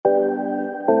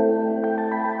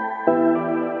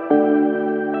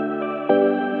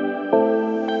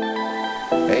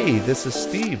Hey, this is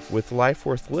Steve with Life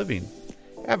Worth Living.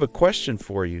 I have a question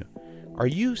for you. Are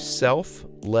you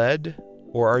self-led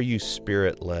or are you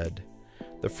spirit-led?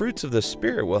 The fruits of the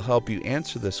Spirit will help you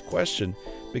answer this question,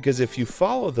 because if you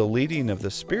follow the leading of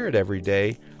the Spirit every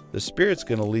day, the Spirit's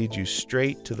going to lead you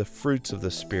straight to the fruits of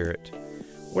the Spirit.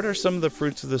 What are some of the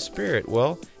fruits of the Spirit?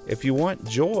 Well, if you want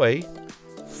joy,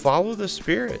 follow the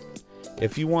Spirit.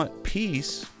 If you want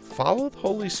peace, follow the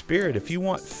Holy Spirit. If you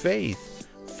want faith,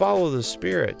 follow the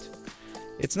Spirit.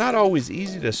 It's not always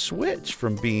easy to switch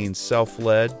from being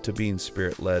self-led to being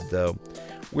Spirit-led, though.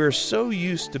 We're so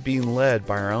used to being led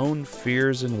by our own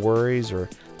fears and worries, or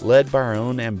led by our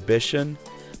own ambition.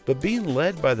 But being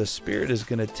led by the Spirit is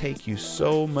going to take you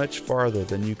so much farther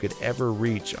than you could ever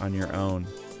reach on your own.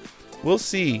 We'll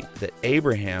see that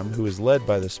Abraham, who was led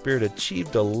by the Spirit,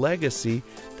 achieved a legacy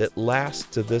that lasts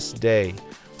to this day,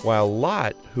 while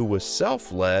Lot, who was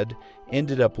self-led,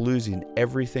 ended up losing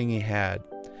everything he had.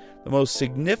 The most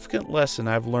significant lesson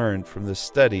I've learned from this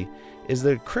study is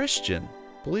that a Christian,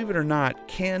 believe it or not,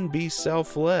 can be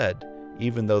self-led,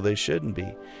 even though they shouldn't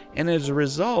be, and as a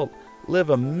result, live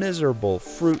a miserable,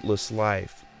 fruitless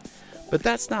life. But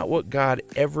that's not what God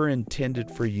ever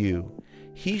intended for you.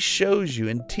 He shows you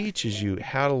and teaches you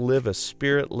how to live a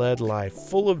Spirit-led life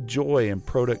full of joy and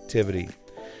productivity.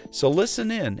 So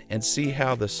listen in and see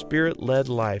how the Spirit-led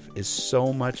life is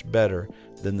so much better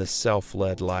than the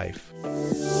self-led life.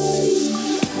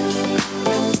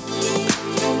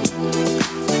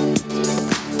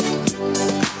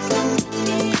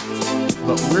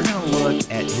 But we're going to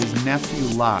look at his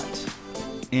nephew Lot,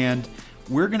 and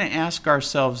we're going to ask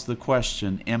ourselves the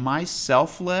question, am I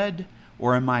self-led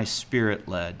or am I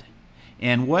Spirit-led?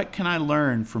 And what can I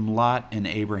learn from Lot and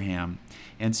Abraham?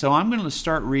 And so I'm going to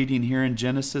start reading here in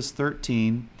Genesis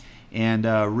 13 and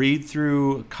read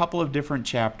through a couple of different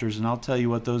chapters, and I'll tell you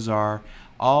what those are,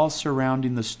 all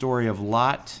surrounding the story of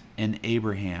Lot and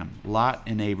Abraham. Lot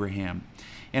and Abraham.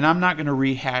 And I'm not going to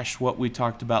rehash what we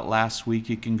talked about last week.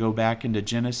 You can go back into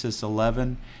Genesis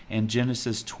 11 and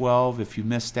Genesis 12 if you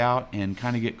missed out and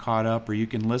kind of get caught up, or you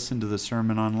can listen to the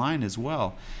sermon online as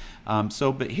well.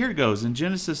 But here it goes. In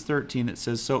Genesis 13 it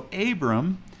says, So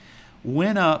Abram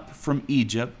went up from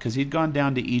Egypt, because he'd gone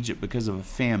down to Egypt because of a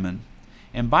famine.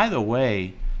 And by the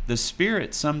way, the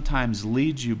Spirit sometimes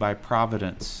leads you by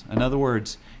providence. In other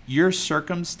words, your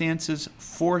circumstances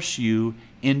force you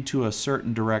into a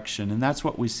certain direction. And that's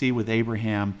what we see with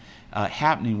Abraham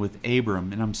happening with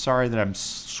Abram. And I'm sorry that I'm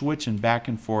switching back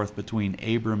and forth between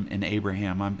Abram and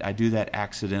Abraham. I do that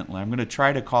accidentally. I'm going to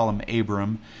try to call him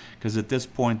Abram, because at this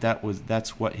point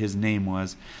that's what his name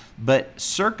was. But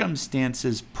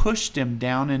circumstances pushed him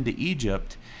down into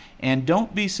Egypt. And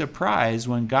don't be surprised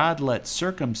when God lets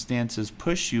circumstances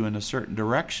push you in a certain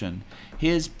direction.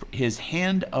 His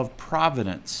hand of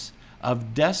providence,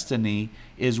 of destiny,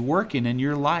 is working in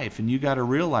your life, and you got to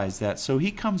realize that. So he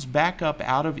comes back up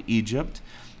out of Egypt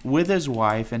with his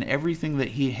wife and everything that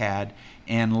he had,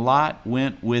 and Lot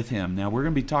went with him. Now we're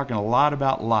going to be talking a lot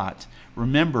about Lot.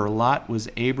 Remember, Lot was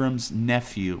Abram's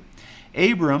nephew.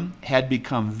 Abram had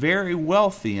become very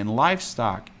wealthy in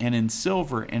livestock and in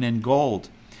silver and in gold.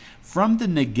 From the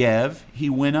Negev, he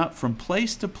went up from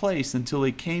place to place until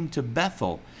he came to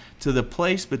Bethel, to the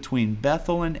place between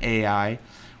Bethel and Ai,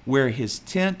 where his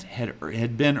tent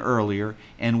had been earlier,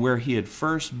 and where he had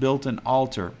first built an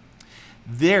altar.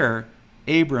 There,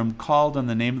 Abram called on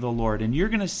the name of the Lord. And you're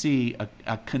going to see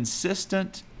a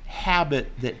consistent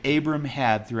habit that Abram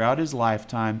had throughout his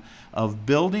lifetime of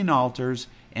building altars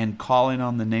and calling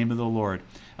on the name of the Lord.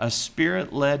 A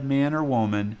Spirit-led man or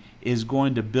woman is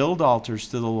going to build altars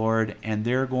to the Lord, and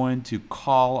they're going to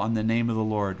call on the name of the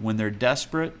Lord when they're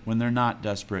desperate, when they're not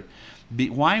desperate.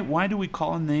 Why do we call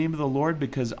on the name of the Lord?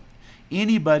 Because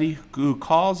anybody who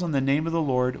calls on the name of the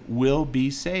Lord will be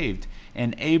saved.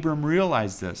 And Abram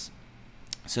realized this.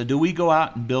 So do we go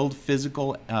out and build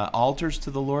physical altars to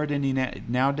the Lord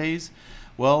nowadays?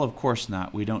 Well, of course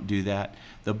not. We don't do that.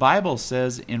 The Bible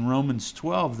says in Romans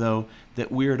 12, though,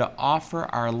 that we are to offer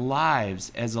our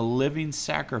lives as a living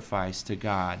sacrifice to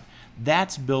God.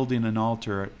 That's building an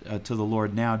altar to the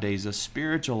Lord nowadays, a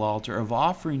spiritual altar of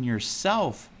offering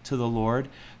yourself to the Lord,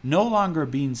 no longer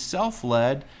being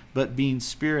self-led, but being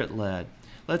Spirit-led.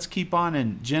 Let's keep on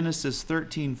in Genesis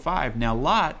 13:5. Now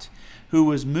Lot, who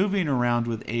was moving around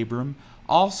with Abram,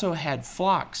 also had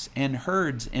flocks and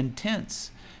herds and tents.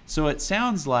 So it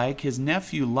sounds like his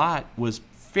nephew Lot was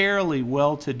fairly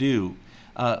well-to-do,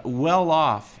 well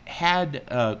off, had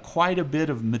quite a bit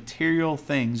of material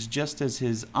things, just as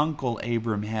his uncle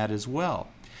Abram had as well.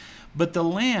 But the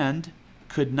land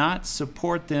could not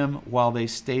support them while they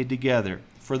stayed together,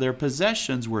 for their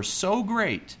possessions were so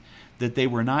great that they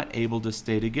were not able to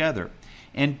stay together.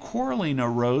 And quarreling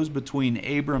arose between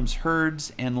Abram's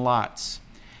herds and Lot's.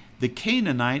 The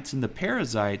Canaanites and the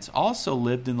Perizzites also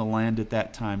lived in the land at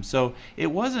that time. So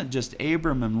it wasn't just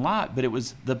Abram and Lot, but it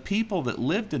was the people that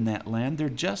lived in that land. There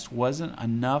just wasn't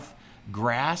enough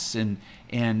grass and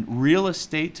real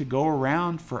estate to go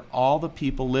around for all the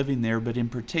people living there, but in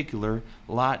particular,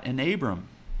 Lot and Abram.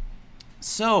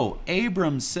 So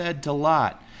Abram said to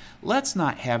Lot, "Let's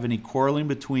not have any quarreling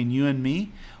between you and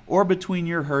me, or between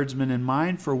your herdsmen and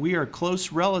mine, for we are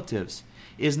close relatives.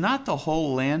 Is not the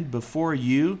whole land before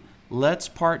you? Let's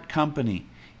part company.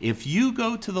 If you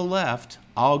go to the left,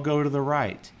 I'll go to the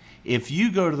right. If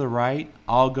you go to the right,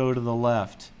 I'll go to the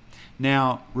left."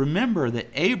 Now, remember that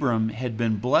Abram had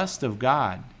been blessed of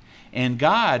God, and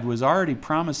God was already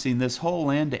promising this whole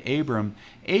land to Abram.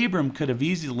 Abram could have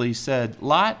easily said,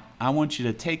 "Lot, I want you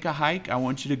to take a hike. I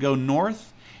want you to go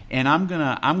north, and I'm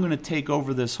gonna take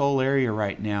over this whole area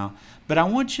right now." But I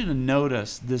want you to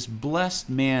notice this blessed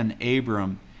man,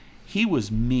 Abram, he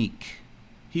was meek.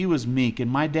 He was meek,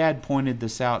 and my dad pointed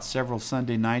this out several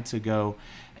Sunday nights ago.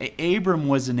 Abram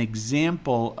was an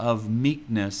example of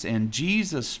meekness, and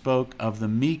Jesus spoke of the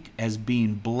meek as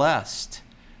being blessed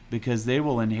because they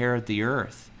will inherit the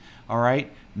earth. All right?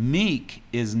 Meek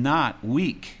is not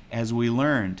weak, as we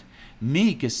learned.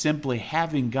 Meek is simply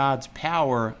having God's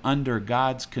power under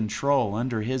God's control,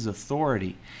 under His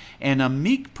authority. And a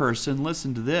meek person,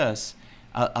 listen to this,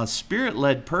 a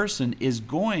spirit-led person is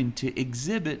going to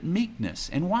exhibit meekness.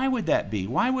 And why would that be?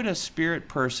 Why would a spirit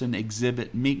person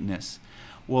exhibit meekness?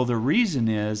 Well, the reason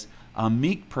is a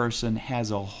meek person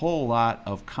has a whole lot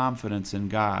of confidence in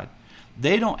God.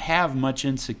 They don't have much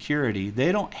insecurity.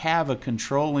 They don't have a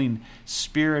controlling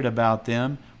spirit about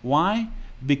them. Why?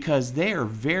 Because they are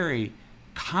very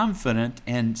confident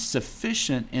and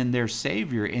sufficient in their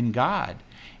Savior, in God.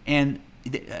 And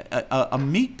a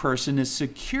meek person is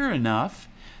secure enough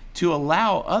to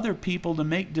allow other people to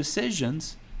make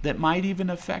decisions that might even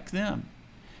affect them.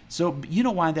 So you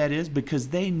know why that is? Because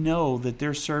they know that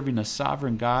they're serving a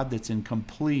sovereign God that's in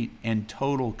complete and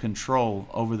total control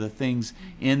over the things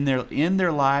in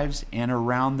their lives and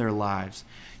around their lives.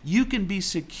 You can be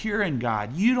secure in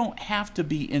God. You don't have to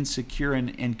be insecure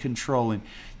and controlling.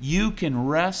 You can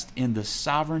rest in the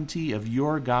sovereignty of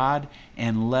your God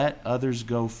and let others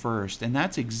go first. And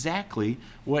that's exactly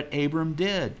what Abram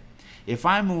did. If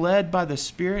I'm led by the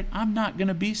Spirit, I'm not going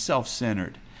to be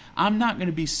self-centered. I'm not going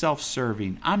to be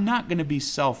self-serving. I'm not going to be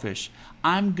selfish.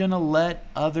 I'm going to let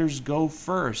others go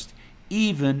first,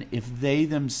 even if they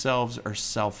themselves are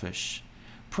selfish.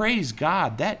 Praise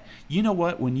God. That, you know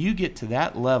what? When you get to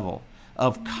that level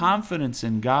of confidence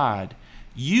in God,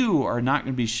 you are not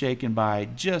going to be shaken by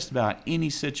just about any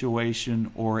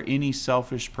situation or any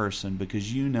selfish person,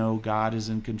 because you know God is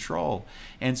in control.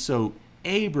 And so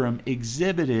Abram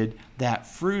exhibited that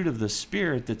fruit of the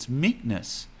Spirit that's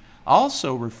meekness,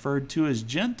 also referred to as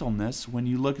gentleness when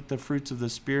you look at the fruits of the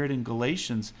Spirit in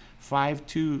Galatians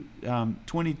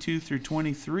 5:22 through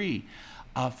 23.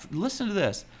 Listen to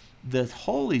this. The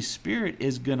Holy Spirit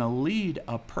is going to lead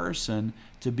a person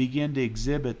to begin to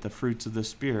exhibit the fruits of the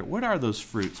Spirit. What are those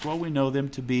fruits? Well, we know them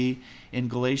to be in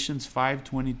Galatians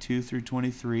 5:22 through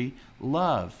 23,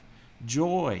 love,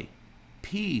 joy,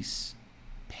 peace,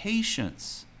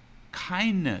 patience,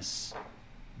 kindness,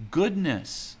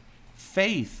 goodness,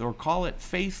 faith, or call it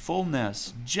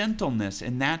faithfulness, gentleness,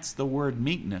 and that's the word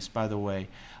meekness, by the way.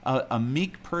 A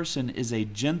meek person is a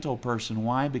gentle person.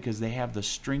 Why? Because they have the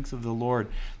strength of the Lord.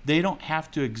 They don't have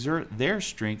to exert their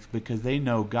strength because they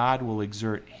know God will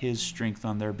exert His strength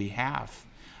on their behalf.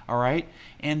 All right?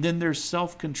 And then there's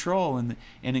self-control. And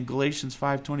in Galatians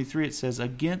 5:23 it says,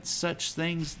 "Against such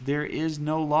things there is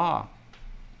no law."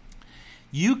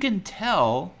 You can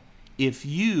tell if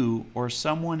you or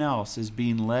someone else is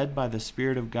being led by the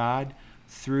Spirit of God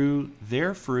through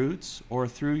their fruits or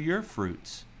through your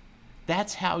fruits.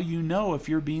 That's how you know if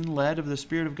you're being led of the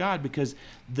Spirit of God, because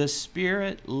the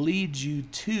Spirit leads you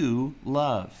to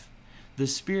love. The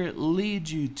Spirit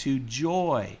leads you to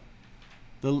joy.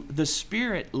 The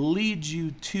Spirit leads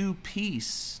you to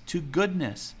peace, to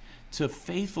goodness, to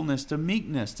faithfulness, to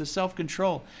meekness, to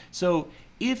self-control. So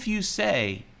if you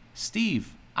say,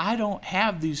 "Steve, I don't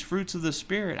have these fruits of the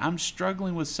Spirit. I'm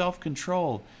struggling with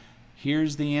self-control,"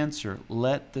 here's the answer.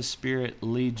 Let the Spirit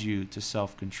lead you to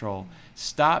self-control.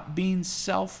 Stop being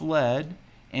self-led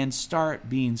and start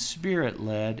being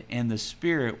Spirit-led, and the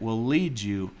Spirit will lead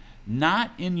you,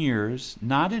 not in years,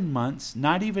 not in months,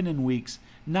 not even in weeks,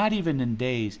 not even in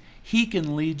days. He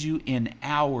can lead you in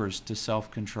hours to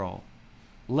self-control.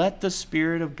 Let the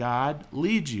Spirit of God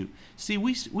lead you. See,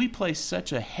 we place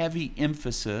such a heavy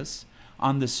emphasis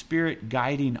on the Spirit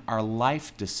guiding our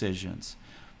life decisions.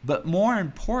 But more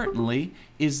importantly,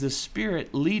 is the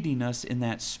Spirit leading us in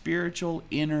that spiritual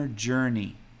inner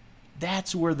journey.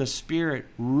 That's where the Spirit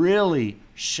really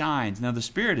shines. Now, the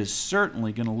Spirit is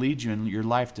certainly going to lead you in your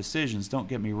life decisions, don't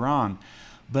get me wrong.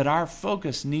 But our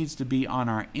focus needs to be on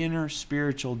our inner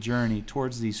spiritual journey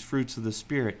towards these fruits of the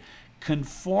Spirit,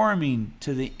 conforming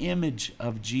to the image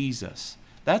of Jesus.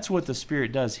 That's what the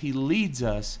Spirit does. He leads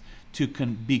us to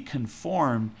be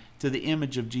conformed to the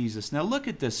image of Jesus. Now look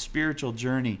at this spiritual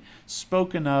journey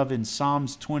spoken of in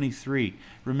Psalms 23.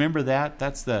 Remember that?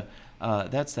 That's that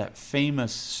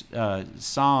famous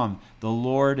psalm, "The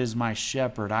Lord is my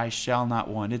shepherd, I shall not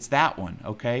want." It's that one,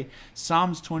 okay?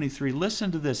 Psalms 23.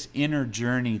 Listen to this inner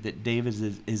journey that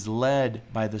David is led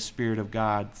by the Spirit of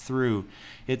God through.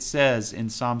 It says in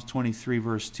Psalms 23,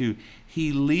 verse 2,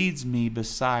 "He leads me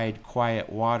beside quiet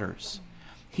waters.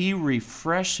 He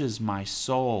refreshes my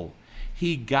soul.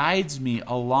 He guides me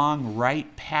along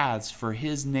right paths for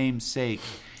His name's sake.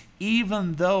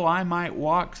 Even though I might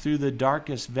walk through the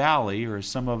darkest valley," or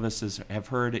some of us have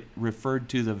heard it referred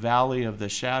to, the valley of the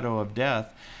shadow of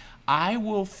death, "I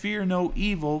will fear no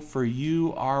evil, for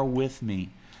you are with me."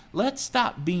 Let's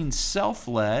stop being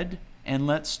self-led and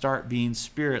let's start being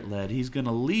Spirit-led. He's going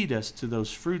to lead us to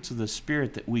those fruits of the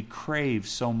Spirit that we crave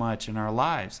so much in our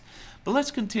lives. But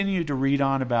let's continue to read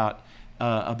on about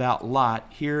Lot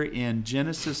here in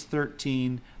Genesis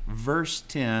 13, verse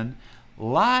 10.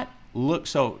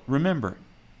 So remember,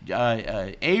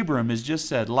 Abram has just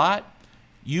said, "Lot,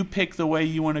 you pick the way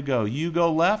you want to go. You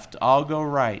go left, I'll go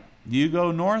right. You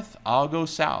go north, I'll go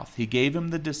south." He gave him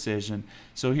the decision.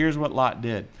 So here's what Lot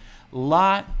did.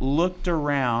 Lot looked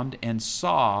around and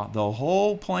saw the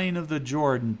whole plain of the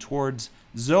Jordan towards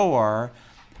Zoar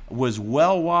was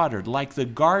well watered, like the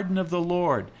garden of the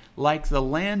Lord, like the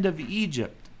land of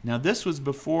Egypt. Now this was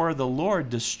before the Lord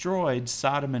destroyed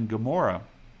Sodom and Gomorrah.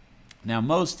 Now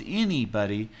most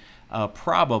anybody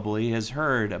probably has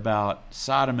heard about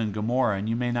Sodom and Gomorrah, and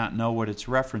you may not know what it's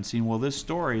referencing. Well, this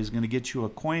story is going to get you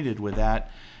acquainted with that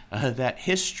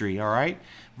history, all right?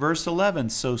 Verse 11,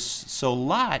 so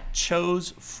Lot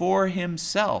chose for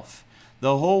himself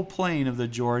the whole plain of the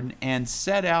Jordan and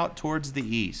set out towards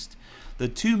the east. The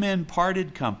two men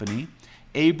parted company.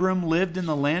 Abram lived in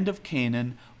the land of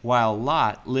Canaan, while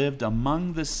Lot lived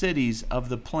among the cities of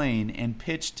the plain and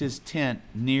pitched his tent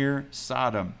near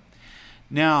Sodom.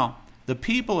 Now, the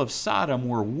people of Sodom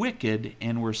were wicked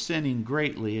and were sinning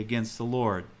greatly against the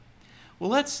Lord.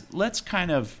 Well, let's kind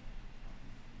of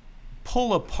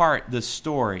pull apart the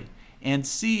story and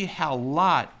see how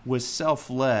Lot was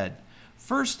self-led.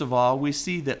 First of all, we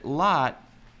see that Lot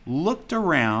looked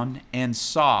around and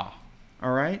saw.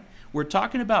 All right? We're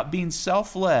talking about being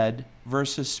self-led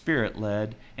versus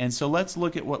Spirit-led. And so let's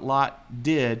look at what Lot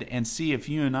did and see if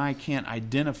you and I can't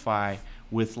identify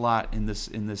with Lot in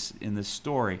this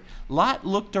story. Lot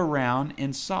looked around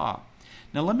and saw.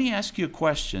 Now let me ask you a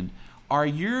question. Are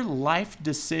your life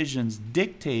decisions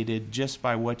dictated just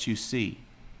by what you see?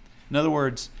 In other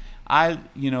words,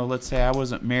 let's say I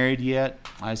wasn't married yet.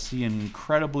 I see an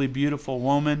incredibly beautiful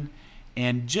woman,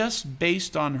 and just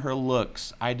based on her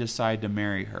looks, I decide to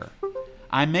marry her.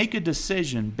 I make a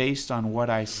decision based on what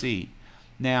I see.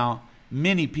 Now,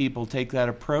 many people take that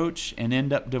approach and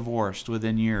end up divorced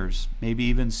within years, maybe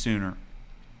even sooner.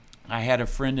 I had a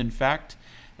friend, in fact,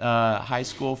 a high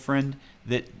school friend,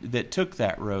 that took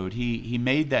that road. He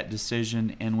made that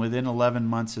decision, and within 11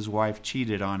 months, his wife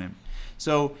cheated on him.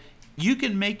 So you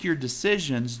can make your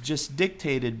decisions just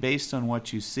dictated based on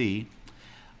what you see.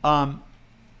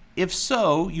 If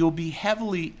so, you'll be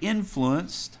heavily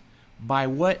influenced by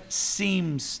what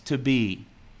seems to be.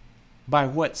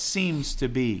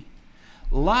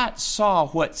 Lot saw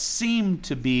what seemed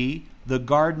to be the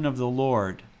garden of the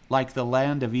Lord, like the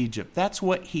land of Egypt. That's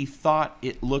what he thought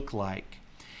it looked like.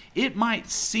 It might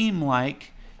seem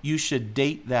like you should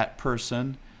date that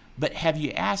person, but have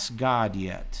you asked God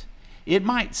yet? It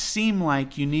might seem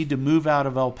like you need to move out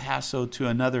of El Paso to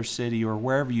another city, or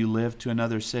wherever you live to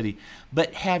another city,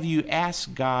 but have you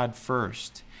asked God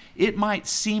first? It might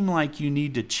seem like you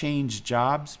need to change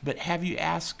jobs, but have you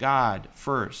asked God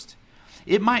first?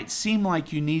 It might seem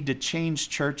like you need to change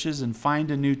churches and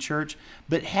find a new church,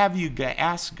 but have you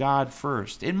asked God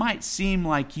first? It might seem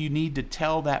like you need to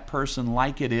tell that person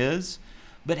like it is,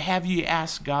 but have you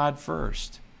asked God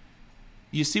first?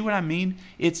 You see what I mean?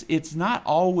 It's not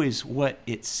always what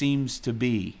it seems to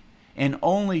be, and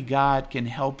only God can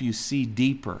help you see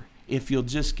deeper if you'll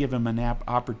just give Him an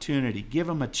opportunity, give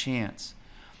Him a chance.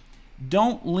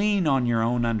 Don't lean on your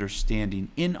own understanding.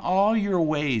 In all your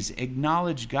ways,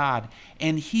 acknowledge God,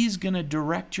 and He's going to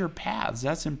direct your paths.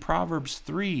 That's in Proverbs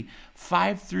 3,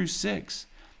 5 through 6.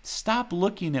 Stop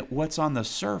looking at what's on the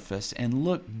surface and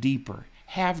look deeper.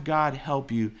 Have God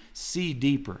help you see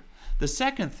deeper. The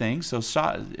second thing,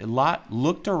 Lot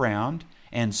looked around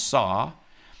and saw,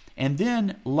 and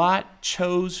then Lot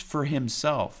chose for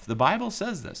himself. The Bible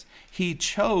says this. He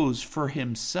chose for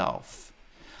himself.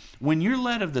 When you're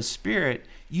led of the Spirit,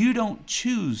 you don't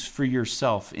choose for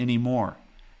yourself anymore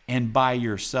and by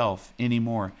yourself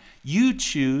anymore. You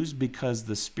choose because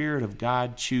the Spirit of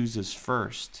God chooses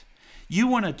first. You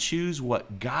want to choose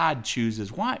what God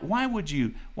chooses. Why would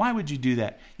you do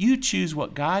that? You choose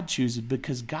what God chooses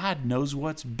because God knows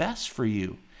what's best for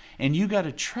you. And you got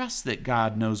to trust that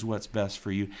God knows what's best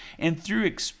for you. And through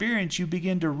experience, you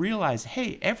begin to realize,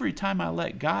 hey, every time I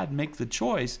let God make the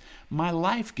choice, my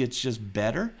life gets just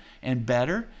better and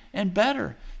better and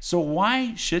better. So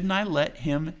why shouldn't I let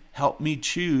Him help me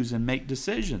choose and make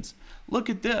decisions? Look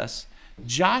at this.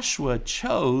 Joshua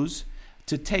chose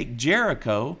to take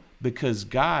Jericho because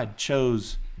God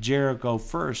chose Jericho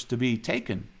first to be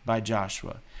taken by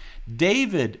Joshua.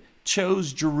 David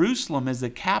chose Jerusalem as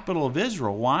the capital of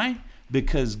Israel. Why?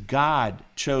 Because God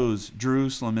chose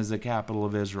Jerusalem as the capital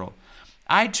of Israel.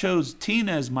 I chose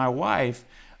Tina as my wife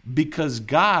because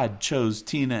God chose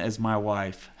Tina as my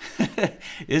wife.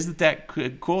 Isn't that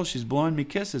cool? She's blowing me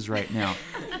kisses right now.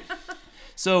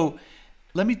 So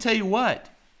let me tell you what.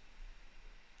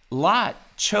 Lot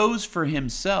chose for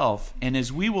himself, and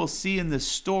as we will see in this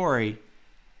story,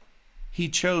 he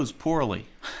chose poorly.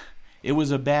 It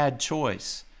was a bad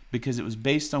choice because it was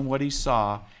based on what he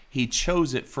saw. He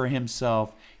chose it for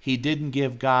himself. He didn't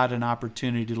give God an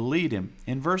opportunity to lead him.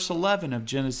 In verse 11 of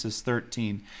Genesis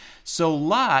 13, so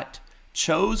Lot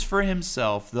chose for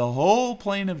himself the whole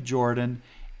plain of Jordan,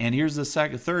 and here's the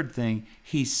third thing,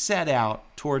 he set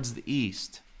out towards the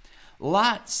east.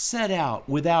 Lot set out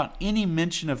without any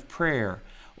mention of prayer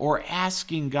or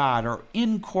asking God or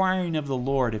inquiring of the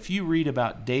Lord. If you read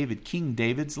about David, King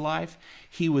David's life,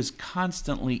 he was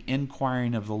constantly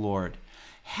inquiring of the Lord.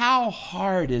 How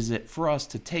hard is it for us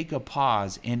to take a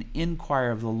pause and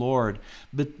inquire of the Lord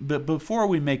but before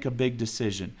we make a big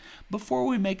decision, before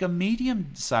we make a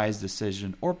medium-sized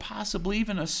decision, or possibly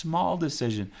even a small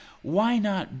decision? Why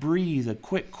not breathe a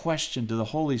quick question to the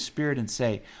Holy Spirit and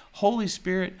say, Holy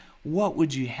Spirit, what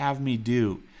would you have me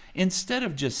do? Instead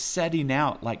of just setting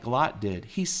out like Lot did,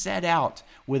 he set out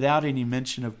without any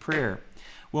mention of prayer.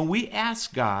 When we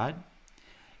ask God,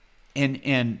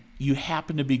 and you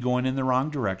happen to be going in the wrong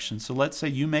direction, so let's say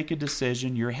you make a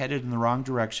decision, you're headed in the wrong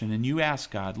direction, and you ask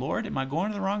God, Lord, am I going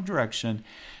in the wrong direction?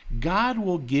 God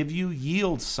will give you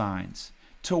yield signs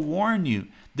to warn you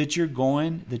that you're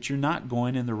not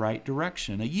going in the right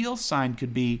direction. A yield sign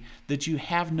could be that you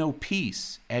have no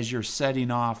peace as you're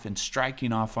setting off and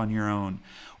striking off on your own.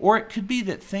 Or it could be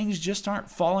that things just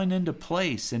aren't falling into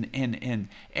place and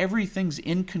everything's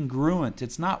incongruent.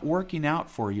 It's not working out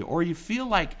for you. Or you feel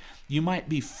like you might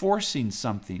be forcing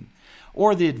something.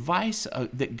 Or the advice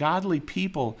that godly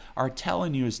people are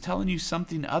telling you is telling you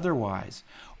something otherwise.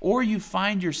 Or you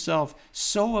find yourself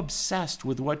so obsessed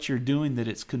with what you're doing that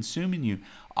it's consuming you.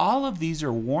 All of these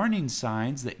are warning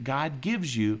signs that God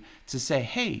gives you to say,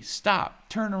 hey, stop,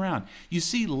 turn around. You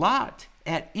see, Lot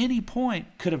at any point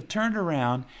could have turned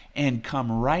around and come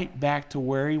right back to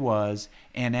where he was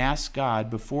and asked God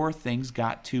before things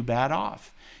got too bad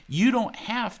off. You don't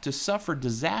have to suffer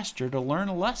disaster to learn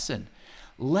a lesson.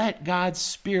 Let God's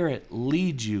Spirit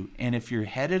lead you, and if you're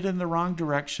headed in the wrong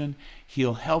direction,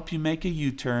 He'll help you make a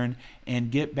U-turn and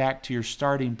get back to your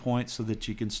starting point so that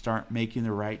you can start making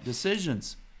the right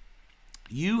decisions.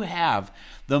 You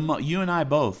and I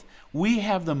both, we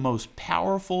have the most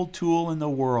powerful tool in the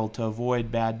world to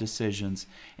avoid bad decisions,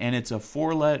 and it's a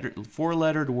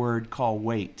four-lettered word called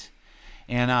wait.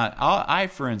 And I,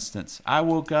 for instance, I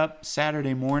woke up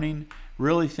Saturday morning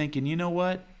really thinking, you know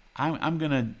what? I'm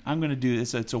gonna do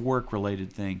this. It's a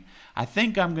work-related thing. I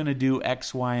think I'm gonna do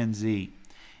X, Y, and Z.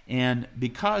 And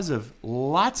because of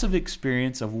lots of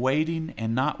experience of waiting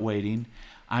and not waiting,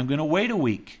 I'm gonna wait a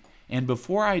week. And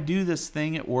before I do this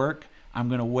thing at work, I'm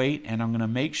gonna wait and I'm gonna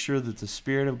make sure that the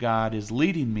Spirit of God is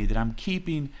leading me, that I'm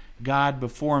keeping God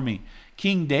before me.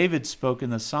 King David spoke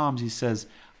in the Psalms. He says,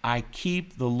 I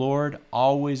keep the Lord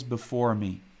always before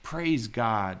me. Praise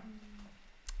God.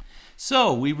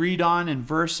 So we read on in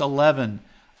verse 11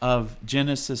 of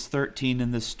Genesis 13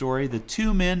 in this story. The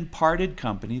two men parted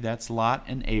company, that's Lot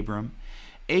and Abram.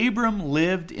 Abram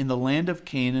lived in the land of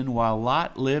Canaan, while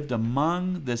Lot lived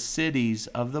among the cities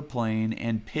of the plain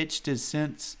and pitched his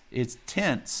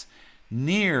tents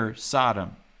near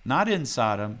Sodom. Not in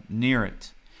Sodom, near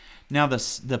it. Now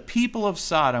the people of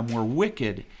Sodom were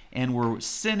wicked and were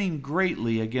sinning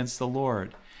greatly against the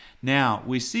Lord. Now,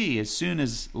 we see as soon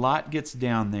as Lot gets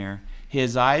down there,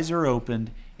 his eyes are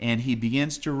opened and he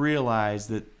begins to realize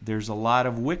that there's a lot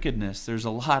of wickedness, there's a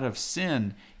lot of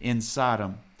sin in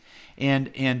Sodom.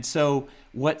 And so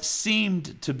what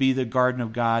seemed to be the garden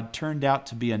of God turned out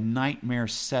to be a nightmare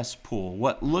cesspool.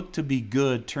 What looked to be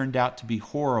good turned out to be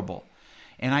horrible.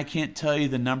 And I can't tell you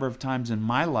the number of times in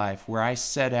my life where I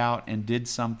set out and did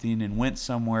something and went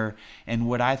somewhere, and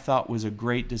what I thought was a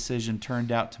great decision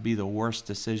turned out to be the worst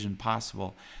decision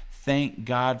possible. Thank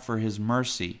God for His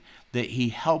mercy, that He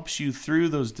helps you through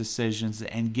those decisions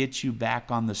and gets you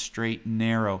back on the straight and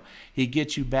narrow. He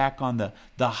gets you back on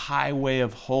the highway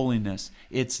of holiness.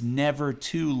 It's never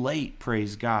too late,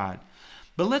 praise God.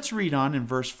 But let's read on in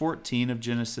verse 14 of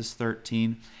Genesis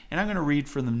 13. And I'm going to read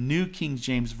from the New King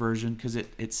James Version because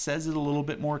it says it a little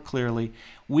bit more clearly.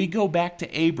 We go back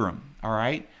to Abram, all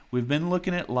right? We've been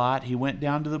looking at Lot. He went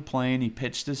down to the plain. He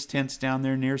pitched his tents down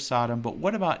there near Sodom. But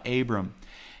what about Abram?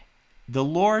 The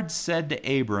Lord said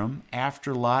to Abram,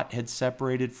 after Lot had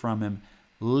separated from him,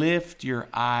 lift your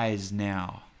eyes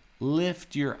now.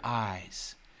 Lift your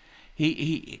eyes.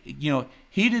 He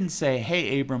didn't say,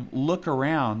 hey, Abram, look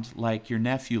around like your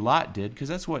nephew Lot did, because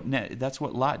that's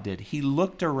what Lot did. He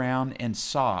looked around and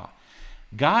saw.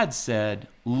 God said,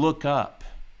 look up.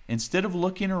 Instead of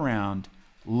looking around,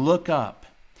 look up.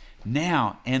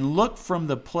 Now, and look from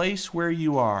the place where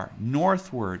you are,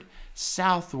 northward,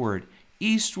 southward,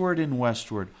 eastward, and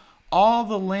westward. All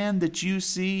the land that you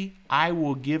see, I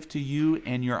will give to you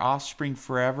and your offspring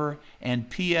forever. And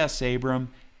P.S., Abram,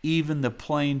 even the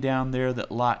plain down there that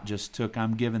Lot just took,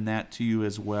 I'm giving that to you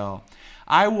as well.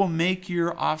 I will make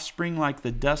your offspring like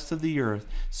the dust of the earth,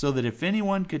 so that if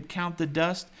anyone could count the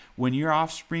dust, then your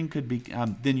offspring could be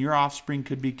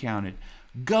counted.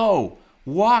 Go,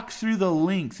 walk through the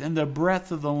length and the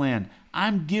breadth of the land.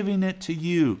 I'm giving it to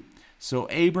you. So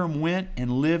Abram went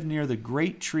and lived near the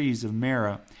great trees of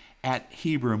Marah at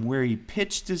Hebron, where he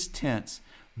pitched his tents.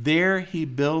 There he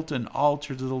built an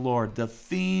altar to the Lord, the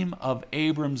theme of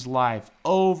Abram's life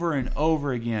over and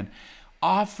over again,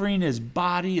 offering his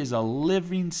body as a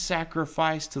living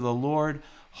sacrifice to the Lord,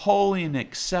 holy and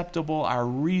acceptable, our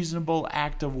reasonable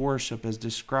act of worship as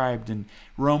described in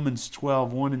Romans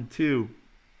 12, 1 and 2.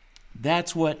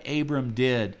 That's what Abram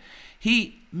did.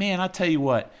 I tell you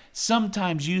what,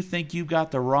 sometimes you think you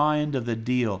got the raw end of the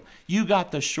deal. You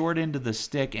got the short end of the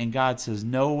stick, and God says,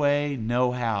 no way,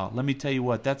 no how. Let me tell you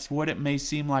what, that's what it may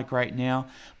seem like right now,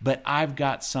 but I've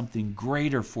got something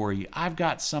greater for you. I've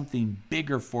got something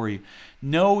bigger for you.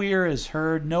 No ear has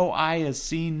heard, no eye has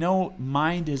seen, no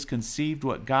mind has conceived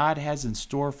what God has in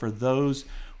store for those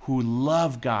who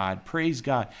love God. Praise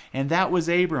God. And that was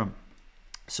Abram.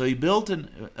 So he built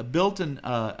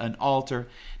an altar.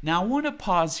 Now I want to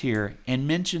pause here and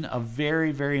mention a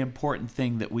very, very important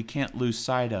thing that we can't lose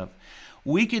sight of.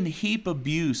 We can heap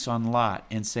abuse on Lot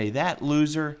and say, that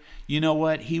loser, you know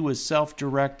what? He was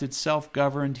self-directed,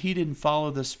 self-governed. He didn't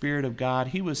follow the Spirit of God.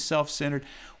 He was self-centered.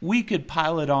 We could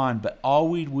pile it on, but all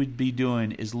we would be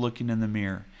doing is looking in the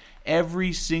mirror.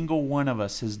 Every single one of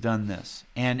us has done this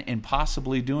and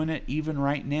possibly doing it even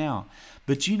right now.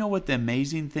 But you know what the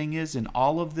amazing thing is in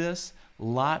all of this?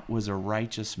 Lot was a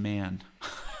righteous man.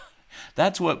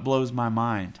 That's what blows my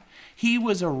mind. He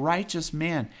was a righteous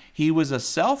man. He was a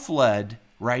self-led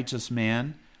righteous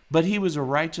man, but he was a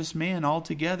righteous man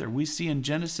altogether. We see in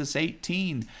Genesis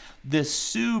 18 this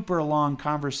super long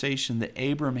conversation that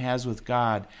Abram has with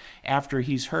God after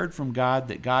he's heard from God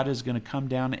that God is going to come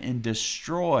down and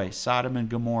destroy Sodom and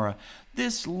Gomorrah.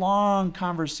 This long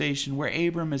conversation where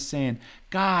Abram is saying,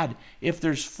 God, if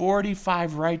there's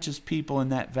 45 righteous people in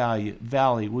that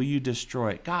valley, will you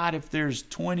destroy it? God, if there's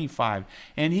 25.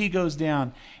 And he goes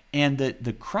down, and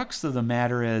the crux of the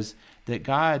matter is that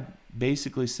God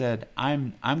basically said,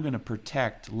 I'm going to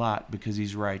protect Lot because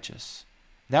he's righteous.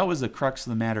 That was the crux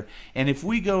of the matter. And if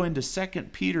we go into 2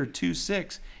 Peter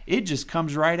 2:6, it just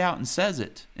comes right out and says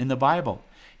it in the Bible.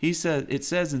 It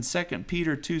says in 2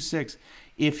 Peter 2:6,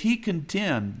 if he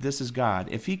condemned, this is God,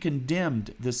 if he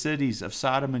condemned the cities of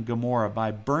Sodom and Gomorrah by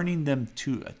burning them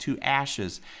to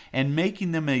ashes and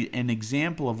making them an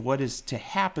example of what is to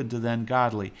happen to the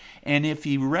ungodly, and if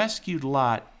he rescued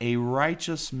Lot, a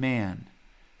righteous man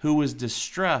who was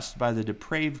distressed by the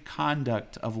depraved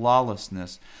conduct of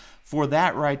lawlessness, for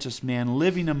that righteous man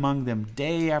living among them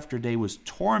day after day was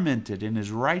tormented in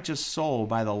his righteous soul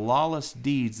by the lawless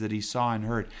deeds that he saw and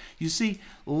heard. You see,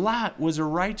 Lot was a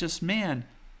righteous man,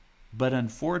 but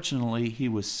unfortunately he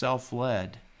was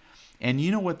self-led. And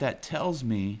you know what that tells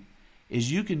me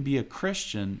is you can be a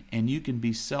Christian and you can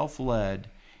be self-led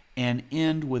and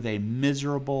end with a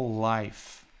miserable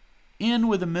life. End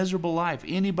with a miserable life.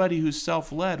 Anybody who's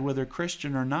self-led, whether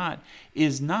Christian or not,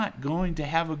 is not going to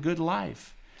have a good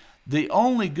life. The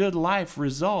only good life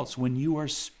results when you are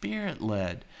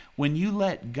Spirit-led, when you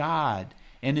let God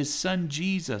and His Son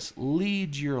Jesus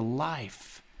lead your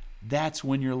life. That's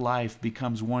when your life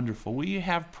becomes wonderful. Will you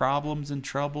have problems and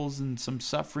troubles and some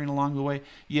suffering along the way?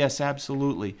 Yes,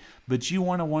 absolutely. But you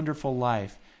want a wonderful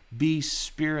life. Be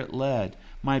Spirit-led.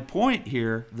 My point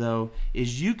here, though,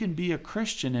 is you can be a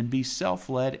Christian and be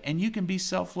self-led, and you can be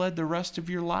self-led the rest of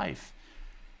your life.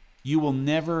 You will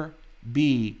never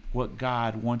be what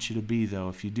God wants you to be, though,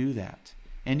 if you do that.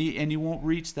 And you won't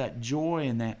reach that joy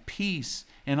and that peace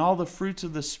and all the fruits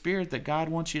of the Spirit that God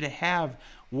wants you to have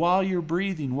while you're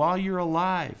breathing, while you're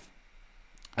alive.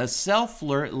 A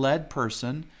self-led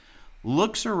person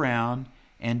looks around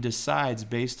and decides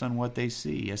based on what they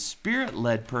see. A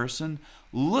Spirit-led person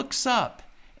looks up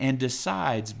and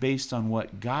decides based on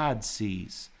what God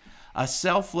sees. A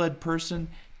self-led person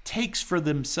takes for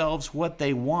themselves what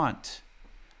they want.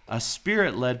 A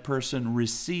Spirit-led person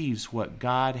receives what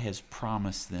God has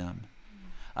promised them.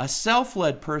 A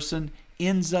self-led person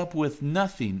ends up with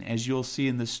nothing, as you'll see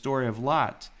in the story of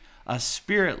Lot. A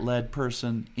Spirit-led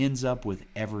person ends up with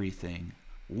everything.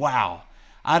 Wow!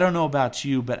 I don't know about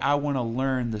you, but I want to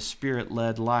learn the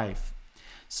Spirit-led life.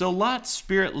 So Lot's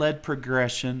Spirit-led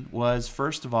progression was,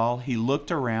 first of all, he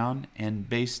looked around and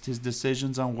based his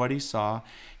decisions on what he saw.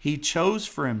 He chose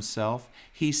for himself.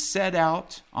 He set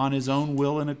out on his own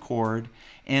will and accord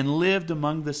and lived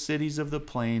among the cities of the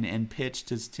plain and pitched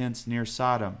his tents near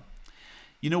Sodom.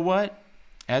 You know what?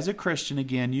 As a Christian,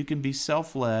 again, you can be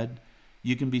self-led.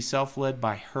 You can be self-led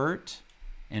by hurt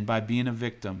and by being a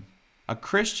victim. A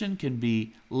Christian can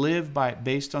live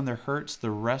based on their hurts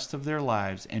the rest of their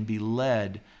lives and be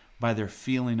led by their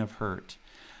feeling of hurt.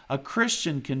 A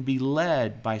Christian can be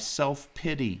led by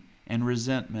self-pity and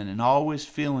resentment and always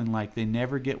feeling like they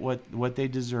never get what they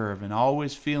deserve and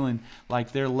always feeling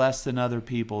like they're less than other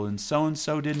people and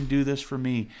so didn't do this for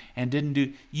me and didn't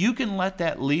do. You can let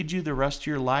that lead you the rest of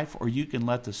your life, or you can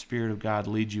let the Spirit of God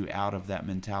lead you out of that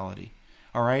mentality.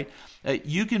 All right?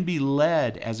 You can be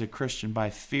led as a Christian by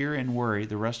fear and worry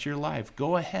the rest of your life.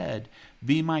 Go ahead,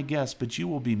 be my guest, but you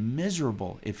will be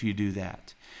miserable if you do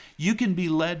that. You can be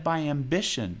led by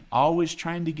ambition, always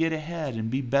trying to get ahead and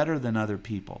be better than other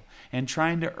people and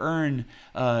trying to earn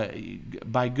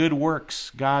by good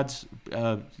works God's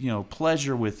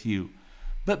pleasure with you.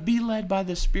 But be led by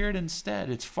the Spirit instead.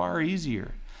 It's far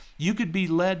easier. You could be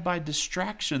led by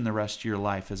distraction the rest of your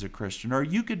life as a Christian, or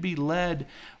you could be led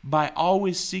by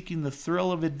always seeking the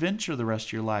thrill of adventure the rest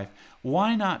of your life.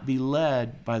 Why not be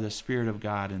led by the Spirit of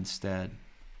God instead?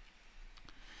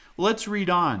 Let's read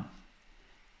on.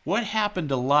 What happened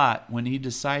to Lot when he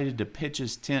decided to pitch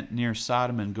his tent near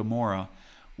Sodom and Gomorrah?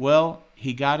 Well,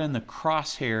 he got in the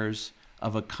crosshairs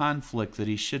of a conflict that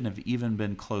he shouldn't have even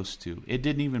been close to. It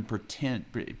didn't even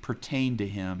pertain to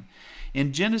him.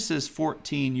 In Genesis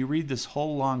 14, you read this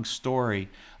whole long story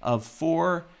of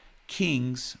 4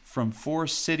 kings from 4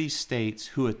 city-states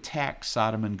who attacked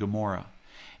Sodom and Gomorrah.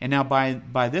 And now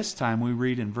by this time, we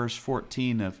read in verse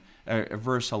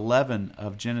 11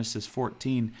 of Genesis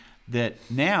 14 that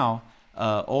now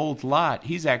old Lot,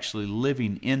 he's actually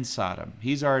living in Sodom.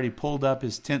 He's already pulled up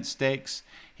his tent stakes.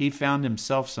 He found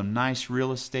himself some nice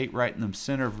real estate right in the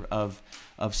center of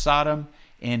Sodom,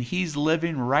 and he's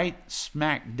living right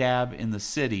smack dab in the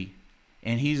city,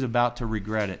 and he's about to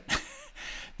regret it.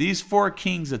 These 4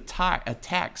 kings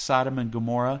attack Sodom and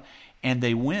Gomorrah, and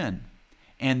they win.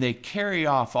 And they carry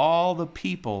off all the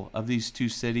people of these 2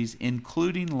 cities,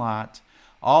 including Lot,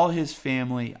 all his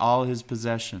family, all his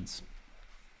possessions.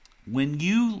 When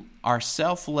you are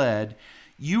self-led,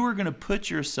 you are going to put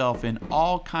yourself in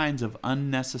all kinds of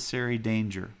unnecessary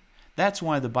danger. That's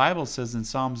why the Bible says in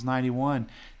Psalms 91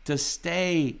 to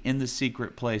stay in the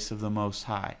secret place of the Most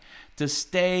High, to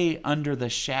stay under the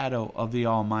shadow of the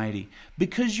Almighty,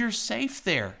 because you're safe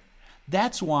there.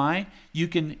 That's why you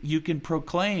can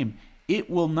proclaim, it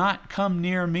will not come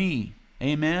near me.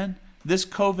 Amen. This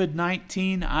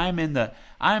COVID-19, I'm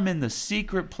in the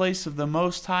secret place of the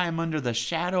Most High. I'm under the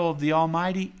shadow of the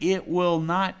Almighty. It will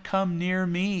not come near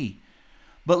me.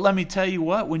 But let me tell you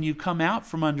what, when you come out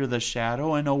from under the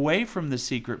shadow and away from the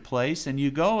secret place and you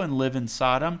go and live in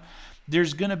Sodom,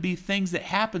 there's going to be things that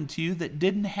happen to you that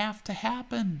didn't have to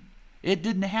happen. It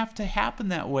didn't have to happen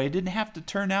that way. It didn't have to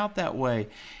turn out that way.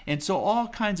 And so all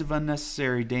kinds of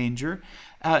unnecessary danger.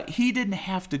 He didn't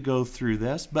have to go through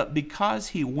this, but because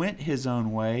he went his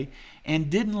own way and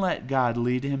didn't let God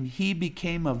lead him, he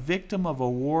became a victim of a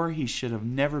war he should have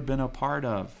never been a part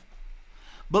of.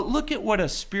 But look at what a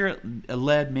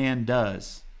Spirit-led man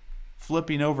does.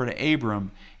 Flipping over to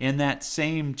Abram in that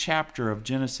same chapter of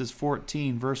Genesis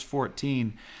 14, verse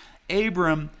 14,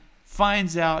 Abram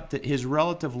finds out that his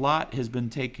relative Lot has been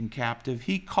taken captive.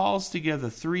 He calls together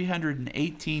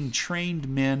 318 trained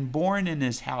men born in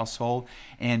his household,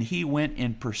 and he went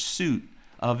in pursuit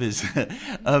of his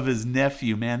of his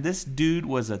nephew. Man, this dude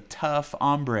was a tough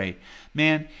hombre.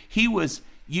 Man, he was.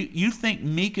 You think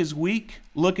meek is weak?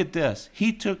 Look at this.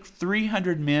 He took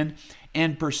 300 men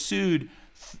and pursued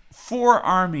 4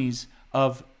 armies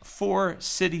of 4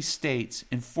 city-states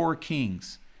and 4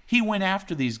 kings. He went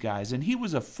after these guys, and he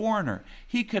was a foreigner.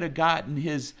 He could have gotten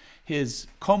his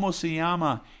como se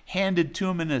llama handed to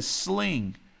him in a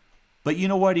sling. But you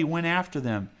know what? He went after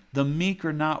them. The meek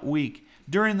are not weak.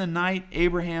 During the night,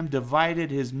 Abraham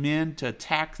divided his men to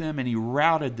attack them, and he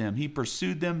routed them. He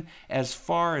pursued them as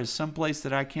far as someplace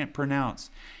that I can't pronounce.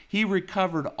 He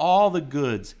recovered all the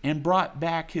goods and brought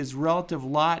back his relative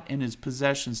Lot and his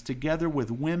possessions together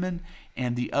with women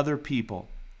and the other people.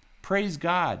 Praise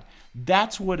God.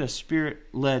 That's what a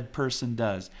Spirit-led person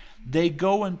does. They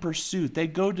go in pursuit. They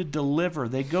go to deliver.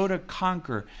 They go to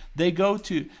conquer. They go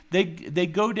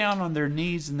down on their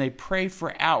knees and they pray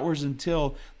for hours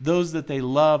until those that they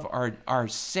love are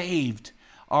saved,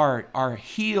 are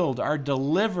healed, are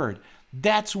delivered.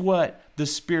 That's what the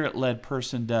Spirit-led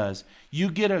person does.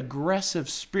 You get aggressive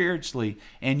spiritually,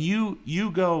 and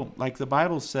you go, like the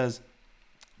Bible says,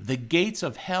 the gates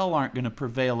of hell aren't going to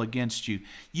prevail against you.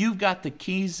 You've got the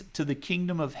keys to the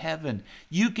kingdom of heaven.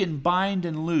 You can bind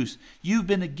and loose. You've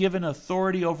been given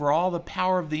authority over all the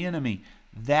power of the enemy.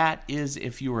 That is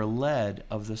if you are led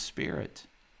of the Spirit.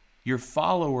 You're a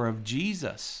follower of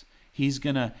Jesus. He's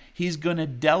gonna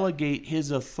delegate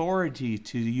his authority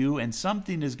to you, and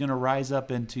something is going to rise up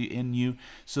in you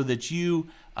so that you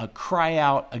cry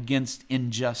out against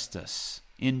injustice.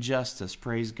 Injustice,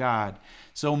 praise God.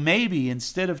 So maybe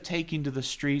instead of taking to the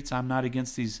streets, I'm not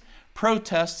against these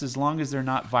protests as long as they're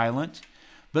not violent,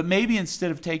 but maybe instead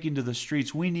of taking to the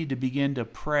streets, we need to begin to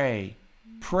pray.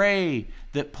 Pray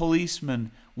that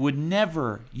policemen would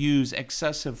never use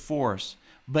excessive force,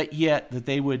 but yet that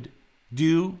they would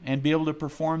do and be able to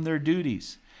perform their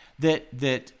duties.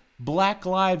 That black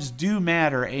lives do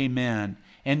matter, amen.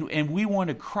 And we want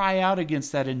to cry out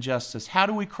against that injustice. How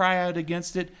do we cry out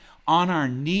against it? On our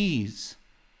knees,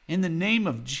 in the name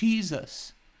of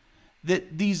Jesus,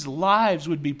 that these lives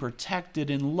would be protected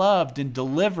and loved and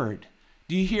delivered.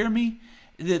 Do you hear me?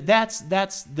 That's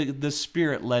the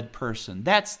Spirit-led person.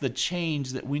 That's the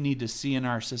change that we need to see in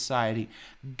our society.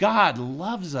 God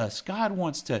loves us. God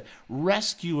wants to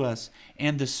rescue us.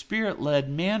 And the Spirit-led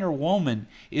man or woman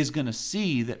is going to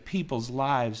see that people's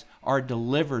lives are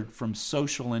delivered from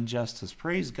social injustice.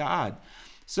 Praise God.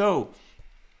 So,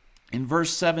 in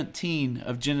verse 17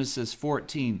 of Genesis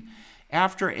 14,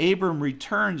 after Abram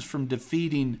returns from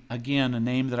defeating, again, a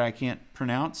name that I can't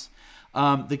pronounce,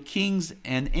 the kings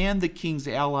and the kings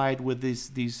allied with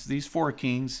these 4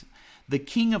 kings, the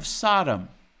king of Sodom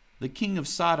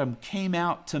came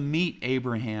out to meet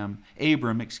Abram,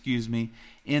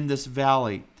 in this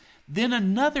valley. Then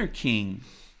another king,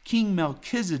 King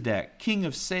Melchizedek, king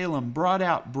of Salem, brought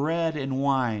out bread and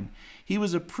wine. He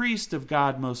was a priest of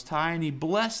God Most High, and he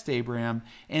blessed Abraham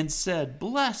and said,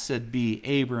 "Blessed be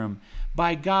Abram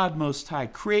by God Most High,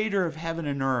 creator of heaven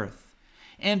and earth.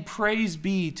 And praise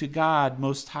be to God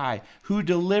Most High, who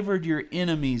delivered your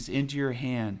enemies into your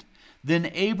hand." Then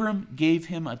Abram gave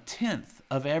him 1/10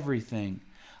 of everything.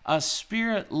 A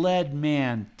Spirit-led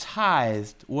man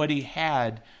tithed what he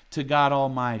had to God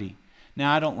Almighty.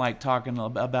 Now, I don't like talking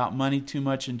about money too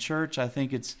much in church. I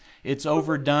think it's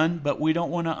overdone, but we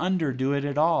don't want to underdo it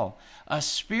at all. A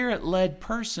Spirit-led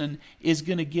person is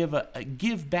going to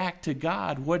give back to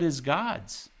God what is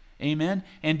God's. Amen?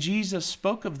 And Jesus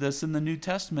spoke of this in the New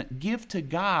Testament. Give to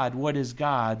God what is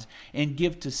God's, and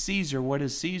give to Caesar what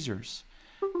is Caesar's.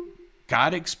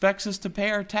 God expects us to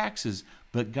pay our taxes,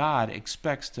 but God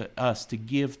expects us to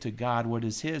give to God what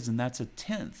is his, and that's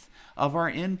 1/10 of our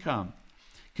income.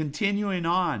 Continuing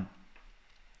on,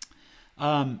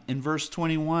 in verse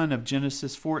 21 of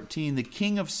Genesis 14, the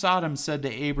king of Sodom said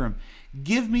to Abram,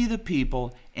 "Give me the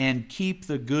people and keep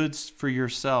the goods for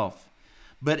yourself."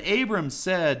 But Abram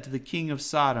said to the king of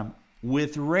Sodom,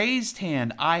 With raised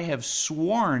hand, I have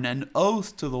sworn an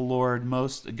oath to the Lord,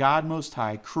 God Most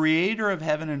High, creator of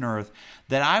heaven and earth,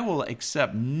 that I will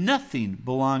accept nothing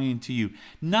belonging to you,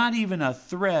 not even a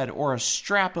thread or a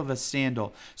strap of a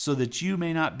sandal, so that you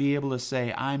may not be able to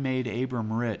say, I made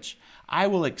Abram rich. I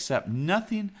will accept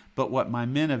nothing but what my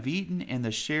men have eaten and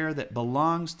the share that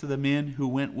belongs to the men who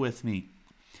went with me.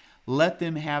 Let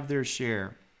them have their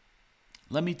share.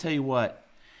 Let me tell you what.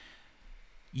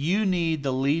 You need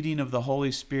the leading of the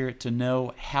Holy Spirit to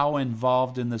know how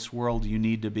involved in this world you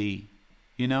need to be.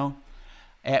 You know,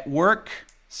 at work,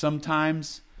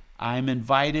 sometimes I'm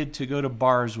invited to go to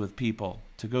bars with people,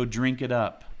 to go drink it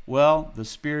up. Well, the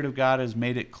Spirit of God has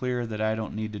made it clear that I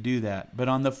don't need to do that. But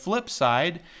on the flip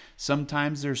side,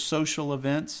 sometimes there's social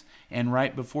events, and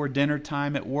right before dinner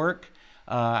time at work,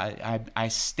 I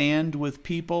stand with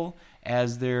people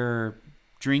as they're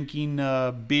drinking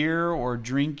beer or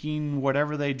drinking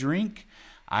whatever they drink.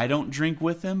 I don't drink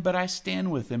with them, but I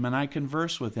stand with them and I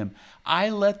converse with them.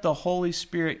 I let the Holy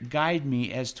Spirit guide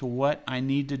me as to what I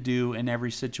need to do in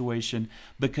every situation,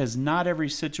 because not every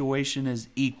situation is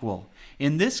equal.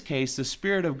 In this case, the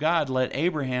Spirit of God led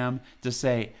Abraham to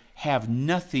say, have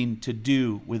nothing to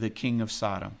do with the king of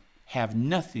Sodom. Have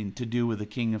nothing to do with the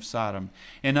king of Sodom.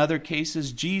 In other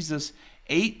cases, Jesus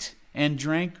ate and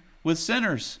drank with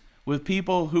sinners, with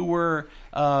people who were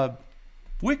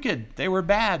wicked. They were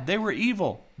bad. They were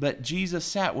evil. But Jesus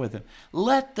sat with them.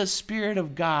 Let the Spirit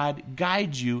of God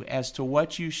guide you as to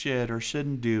what you should or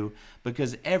shouldn't do,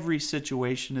 because every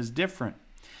situation is different.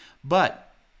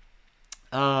 But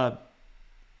I'm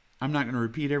not going to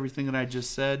repeat everything that I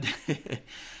just said.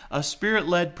 A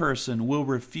Spirit-led person will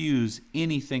refuse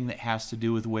anything that has to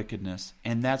do with wickedness.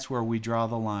 And that's where we draw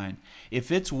the line. If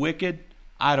it's wicked,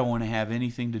 I don't want to have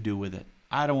anything to do with it.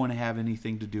 I don't want to have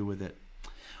anything to do with it.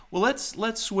 Well,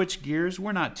 let's switch gears.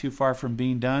 We're not too far from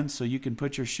being done, so you can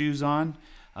put your shoes on.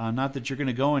 Not that you're going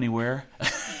to go anywhere.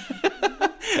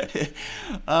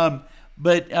 But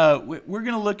we're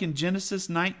going to look in Genesis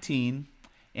 19,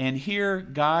 and here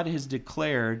God has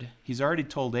declared, he's already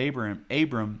told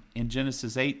Abram in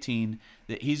Genesis 18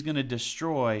 that he's going to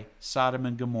destroy Sodom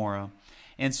and Gomorrah.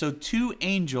 And so 2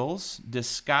 angels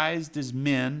disguised as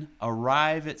men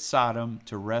arrive at Sodom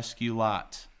to rescue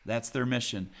Lot. That's their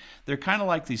mission. They're kind of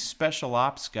like these special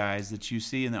ops guys that you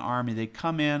see in the army. They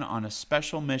come in on a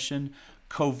special mission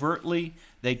covertly.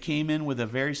 They came in with a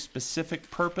very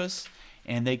specific purpose,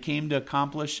 and they came to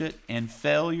accomplish it, and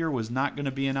failure was not going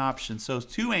to be an option. So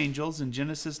 2 angels in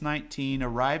Genesis 19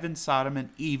 arrive in Sodom at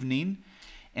evening,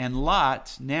 and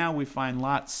Lot, now we find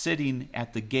Lot sitting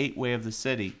at the gateway of the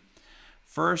city.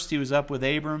 First, he was up with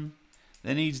Abram.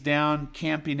 Then he's down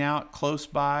camping out close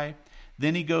by.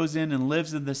 Then he goes in and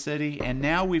lives in the city. And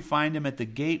now we find him at the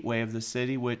gateway of the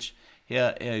city, which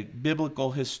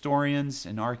biblical historians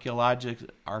and archaeologists,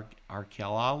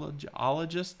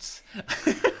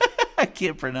 I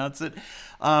can't pronounce it,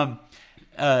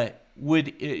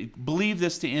 would believe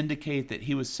this to indicate that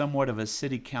he was somewhat of a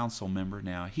city council member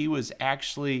now. He was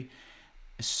actually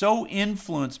so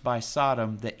influenced by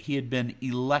Sodom that he had been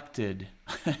elected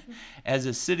as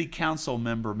a city council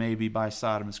member, maybe by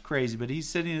Sodom. It's crazy, but he's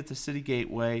sitting at the city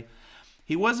gateway.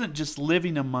 He wasn't just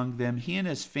living among them. He and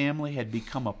his family had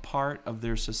become a part of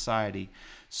their society,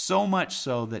 so much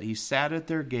so that he sat at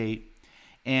their gate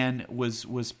and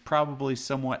was probably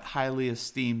somewhat highly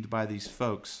esteemed by these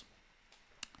folks.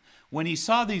 When he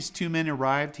saw these 2 men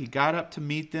arrived, he got up to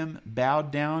meet them, bowed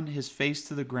down his face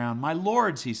to the ground. "My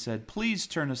lords," he said, "please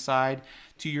turn aside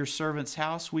to your servant's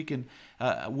house. We'll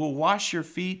wash your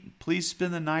feet. Please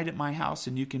spend the night at my house,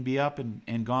 and you can be up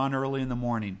and gone early in the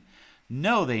morning."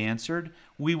 "No," they answered,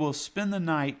 "we will spend the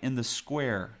night in the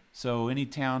square." So any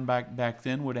town back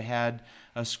then would have had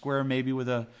a square, maybe with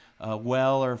a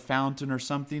well or fountain or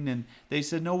something. And they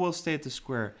said, "No, we'll stay at the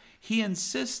square." He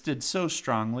insisted so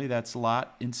strongly, that's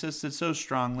Lot, insisted so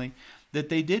strongly that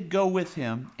they did go with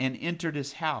him and entered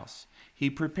his house.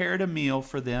 He prepared a meal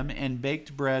for them and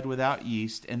baked bread without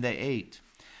yeast, and they ate.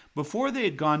 Before they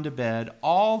had gone to bed,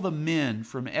 all the men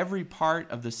from every part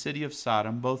of the city of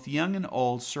Sodom, both young and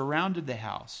old, surrounded the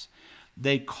house.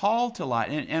 They called to Lot,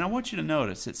 and I want you to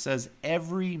notice, it says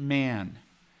every man.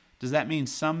 Does that mean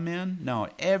some men? No,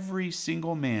 every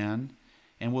single man,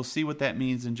 and we'll see what that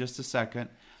means in just a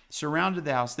second, surrounded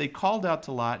the house. They called out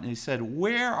to Lot, and they said,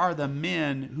 "Where are the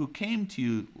men who came to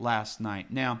you last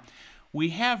night?" Now,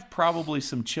 we have probably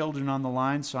some children on the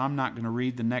line, so I'm not going to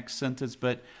read the next sentence,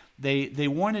 but they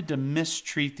wanted to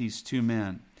mistreat these 2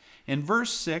 men. In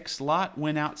verse 6, Lot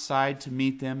went outside to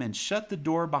meet them and shut the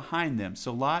door behind them.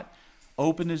 So Lot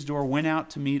opened his door, went out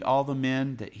to meet all the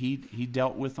men that he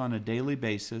dealt with on a daily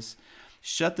basis.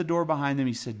 shut the door behind them.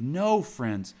 He said, "No,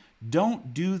 friends,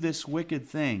 don't do this wicked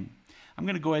thing." I'm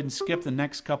going to go ahead and skip the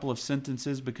next couple of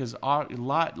sentences because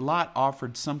Lot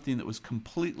offered something that was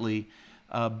completely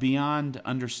beyond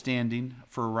understanding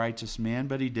for a righteous man,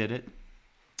 but he did it.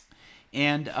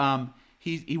 And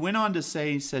he went on to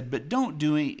say, he said, "But don't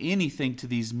do anything to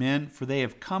these men, for they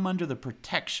have come under the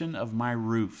protection of my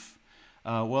roof."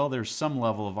 Well, there's some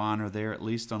level of honor there, at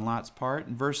least on Lot's part.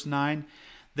 In verse 9,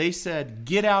 they said,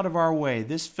 "Get out of our way.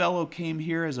 This fellow came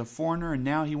here as a foreigner, and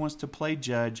now he wants to play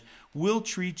judge. We'll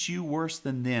treat you worse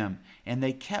than them." And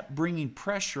they kept bringing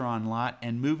pressure on Lot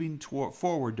and moving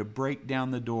forward to break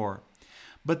down the door.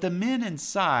 But the men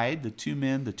inside, the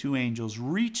two angels,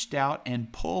 reached out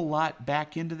and pulled Lot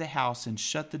back into the house and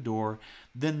shut the door.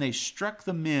 Then they struck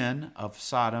the men of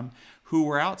Sodom who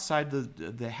were outside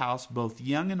the house, both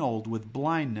young and old, with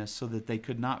blindness, so that they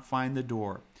could not find the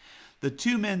door. The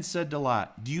two men said to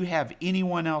Lot, "Do you have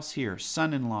anyone else here,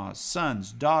 son-in-laws,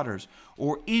 sons, daughters,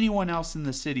 or anyone else in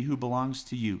the city who belongs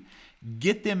to you?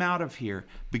 Get them out of here,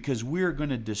 because we are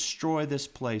going to destroy this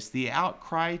place." The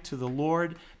outcry to the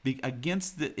Lord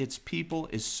against its people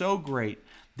is so great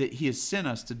that he has sent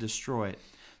us to destroy it.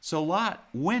 So Lot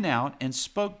went out and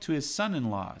spoke to his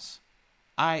son-in-laws,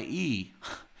 i.e.,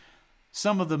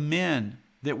 some of the men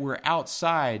that were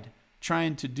outside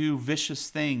trying to do vicious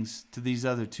things to these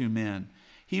other two men.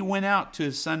 He went out to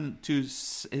his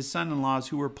son-in-laws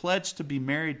who were pledged to be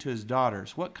married to his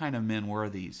daughters. What kind of men were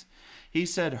these? He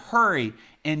said, "Hurry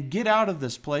and get out of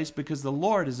this place, because the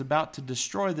Lord is about to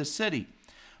destroy the city."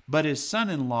 But his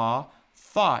son-in-law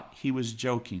thought he was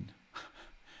joking.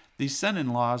 These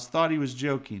son-in-laws thought he was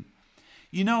joking.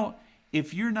 You know,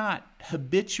 if you're not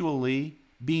habitually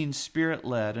being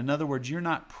Spirit-led, in other words, you're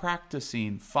not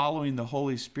practicing following the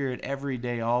Holy Spirit every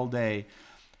day, all day,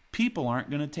 people aren't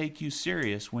going to take you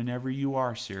serious whenever you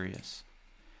are serious.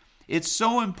 It's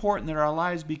so important that our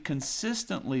lives be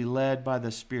consistently led by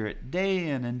the Spirit, day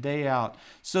in and day out,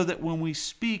 so that when we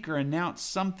speak or announce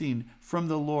something from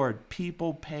the Lord,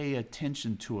 people pay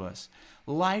attention to us.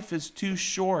 Life is too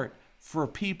short for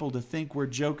people to think we're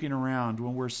joking around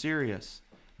when we're serious.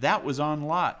 That was on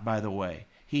Lot, by the way.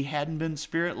 He hadn't been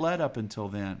Spirit-led up until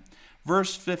then.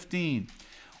 Verse 15,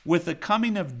 with the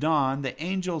coming of dawn, the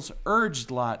angels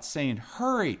urged Lot, saying,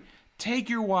 "Hurry, take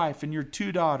your wife and your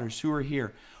 2 daughters who are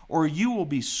here, or you will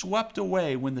be swept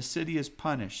away when the city is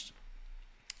punished."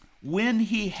 When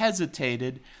he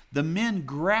hesitated, the men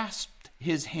grasped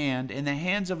his hand and the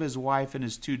hands of his wife and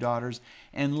his 2 daughters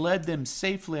and led them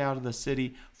safely out of the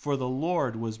city, for the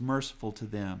Lord was merciful to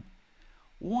them.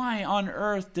 Why on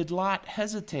earth did Lot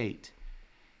hesitate?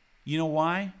 You know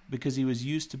why? Because he was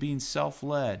used to being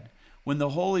self-led. When the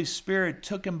Holy Spirit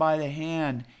took him by the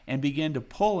hand and began to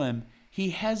pull him,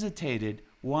 he hesitated.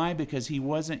 Why? Because he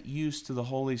wasn't used to the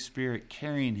Holy Spirit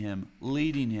carrying him,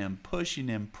 leading him, pushing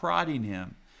him, prodding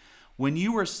him. When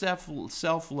you are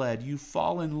self-led, you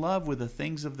fall in love with the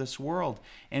things of this world,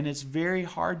 and it's very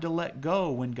hard to let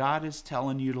go when God is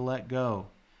telling you to let go.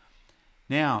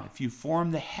 Now, if you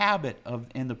form the habit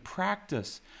and the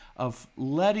practice of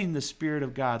letting the Spirit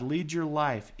of God lead your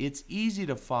life, it's easy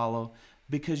to follow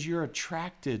because you're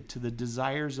attracted to the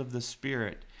desires of the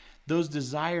Spirit. Those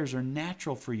desires are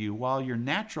natural for you, while your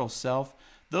natural self,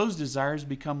 those desires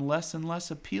become less and less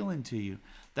appealing to you.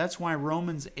 That's why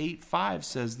Romans 8:5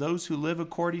 says, "Those who live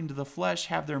according to the flesh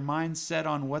have their minds set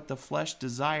on what the flesh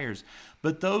desires.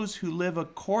 But those who live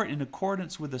in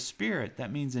accordance with the Spirit,"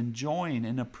 that means enjoying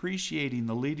and appreciating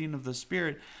the leading of the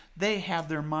Spirit, "they have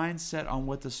their minds set on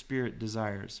what the Spirit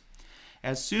desires."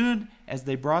 As soon as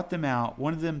they brought them out,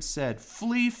 one of them said,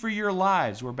 "Flee for your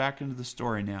lives." We're back into the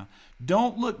story now.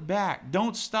 "Don't look back.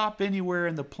 Don't stop anywhere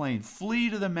in the plain.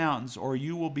 Flee to the mountains, or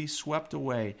you will be swept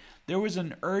away." There was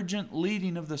an urgent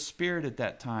leading of the Spirit at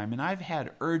that time, and I've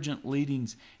had urgent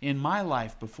leadings in my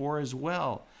life before as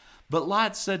well. But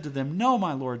Lot said to them, "No,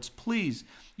 my lords, please,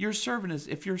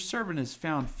 if your servant has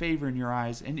found favor in your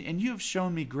eyes, and you have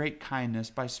shown me great kindness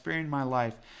by sparing my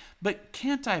life, but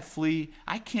can't I flee?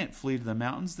 I can't flee to the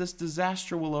mountains. This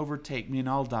disaster will overtake me and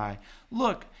I'll die.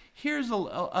 Look, here's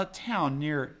a town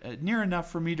near enough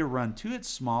for me to run to. It's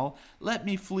small. Let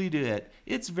me flee to it.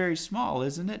 It's very small,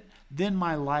 isn't it? Then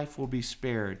my life will be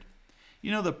spared."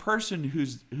 You know, the person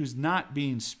who's not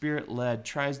being Spirit-led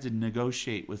tries to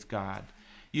negotiate with God.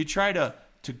 You try to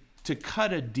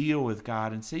cut a deal with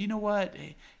God and say, "You know what?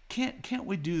 Can't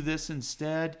we do this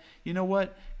instead? You know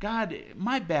what? God,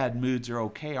 my bad moods are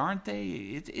okay, aren't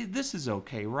they? This is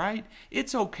okay, right?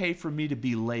 It's okay for me to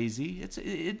be lazy.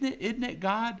 Isn't it,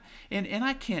 God? And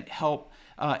I can't help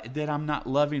that I'm not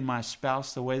loving my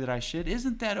spouse the way that I should.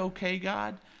 Isn't that okay,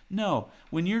 God?" No,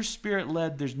 when you're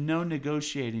spirit-led, there's no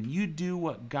negotiating. You do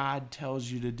what God tells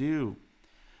you to do.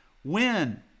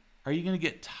 When are you going to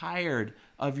get tired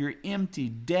of your empty,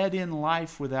 dead-end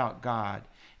life without God?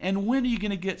 And when are you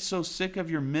going to get so sick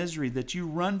of your misery that you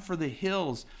run for the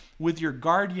hills with your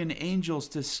guardian angels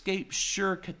to escape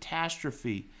sure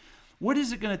catastrophe? What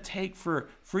is it going to take for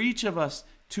each of us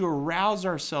to arouse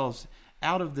ourselves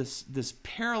out of this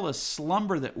perilous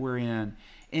slumber that we're in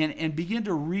and begin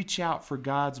to reach out for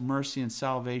God's mercy and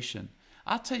salvation?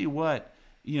 I'll tell you what,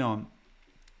 I'm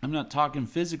not talking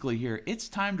physically here. It's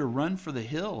time to run for the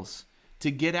hills, to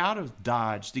get out of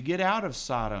Dodge, to get out of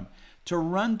Sodom, to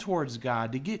run towards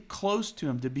God, to get close to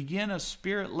Him, to begin a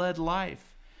Spirit-led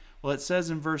life. Well, it says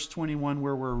in verse 21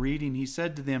 where we're reading, He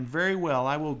said to them, "Very well,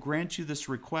 I will grant you this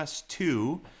request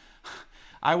too.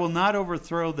 I will not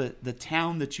overthrow the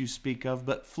town that you speak of,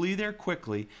 but flee there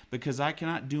quickly, because I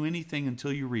cannot do anything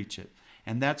until you reach it."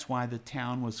 And that's why the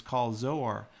town was called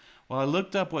Zoar. Well, I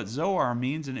looked up what Zoar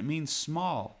means, and it means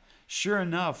small. Sure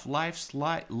enough, Lot's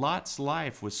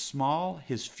life was small.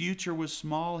 His future was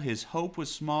small. His hope was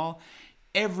small.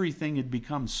 Everything had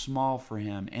become small for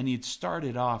him, and he'd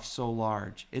started off so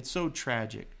large. It's so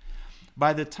tragic.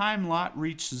 By the time Lot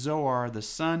reached Zoar, the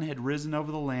sun had risen over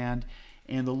the land,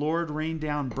 and the Lord rained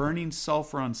down burning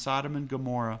sulfur on Sodom and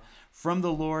Gomorrah from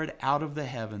the Lord out of the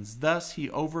heavens. Thus he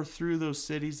overthrew those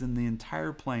cities and the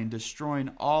entire plain,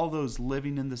 destroying all those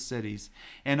living in the cities,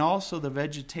 and also the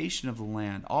vegetation of the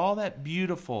land. All that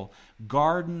beautiful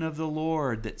garden of the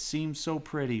Lord that seemed so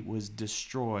pretty was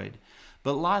destroyed.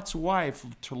 But Lot's wife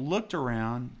looked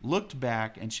around, looked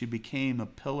back, and she became a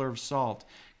pillar of salt.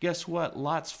 Guess what?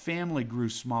 Lot's family grew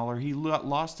smaller. He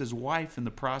lost his wife in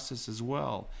the process as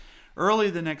well. Early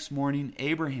the next morning,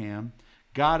 Abraham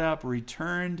got up,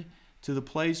 returned to the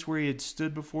place where he had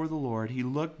stood before the Lord. He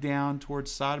looked down towards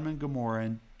Sodom and Gomorrah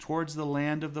and towards the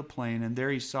land of the plain, and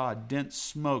there he saw a dense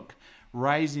smoke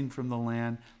rising from the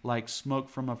land like smoke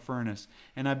from a furnace.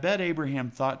 And I bet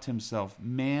Abraham thought to himself,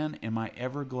 "Man, am I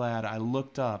ever glad I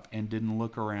looked up and didn't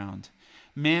look around.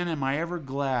 Man, am I ever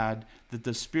glad that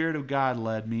the Spirit of God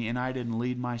led me and I didn't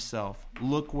lead myself.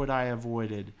 Look what I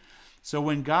avoided." So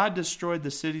when God destroyed the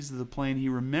cities of the plain, He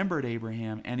remembered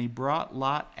Abraham, and He brought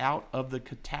Lot out of the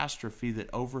catastrophe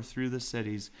that overthrew the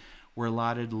cities where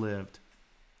Lot had lived.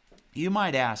 You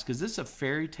might ask, is this a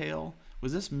fairy tale?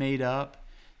 Was this made up?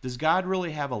 Does God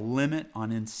really have a limit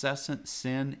on incessant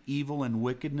sin, evil, and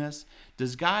wickedness?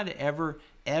 Does God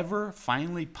ever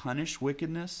finally punish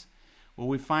wickedness? Well,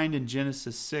 we find in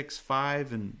Genesis 6,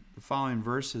 5, and the following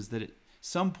verses that at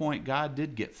some point God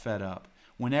did get fed up.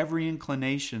 When every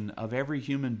inclination of every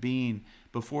human being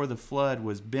before the flood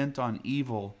was bent on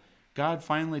evil, God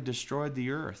finally destroyed the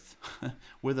earth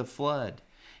with a flood.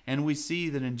 And we see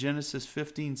that in Genesis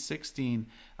 15:16,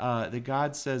 that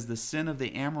God says the sin of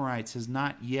the Amorites has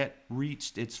not yet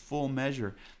reached its full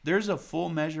measure. There's a full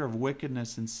measure of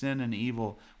wickedness and sin and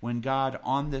evil when God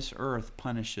on this earth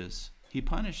punishes. He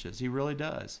punishes. He really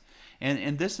does.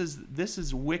 And this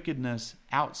is wickedness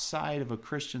outside of a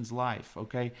Christian's life,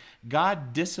 okay?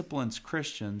 God disciplines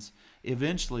Christians.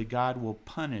 Eventually, God will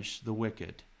punish the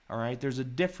wicked, all right? There's a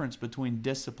difference between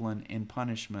discipline and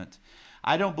punishment.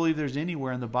 I don't believe there's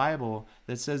anywhere in the Bible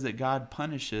that says that God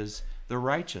punishes the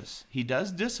righteous. He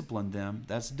does discipline them.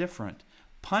 That's different.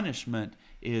 Punishment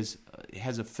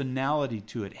has a finality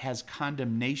to it, has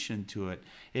condemnation to it.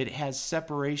 It has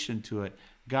separation to it.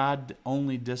 God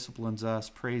only disciplines us.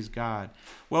 Praise God.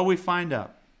 Well, we find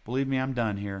out. Believe me, I'm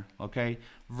done here. Okay?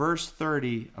 Verse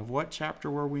 30 of what chapter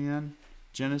were we in?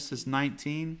 Genesis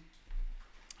 19.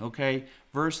 Okay?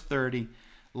 Verse 30.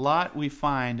 Lot we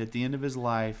find at the end of his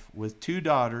life with 2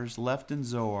 daughters left in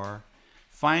Zoar.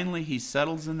 Finally, he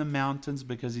settles in the mountains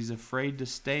because he's afraid to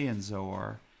stay in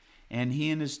Zoar. And he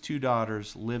and his 2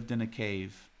 daughters lived in a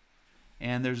cave.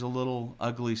 And there's a little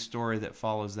ugly story that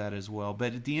follows that as well.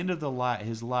 But at the end of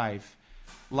his life,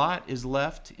 Lot is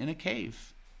left in a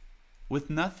cave with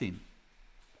nothing.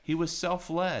 He was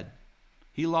self-led.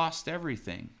 He lost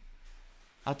everything.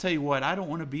 I'll tell you what, I don't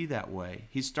want to be that way.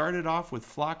 He started off with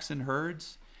flocks and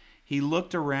herds. He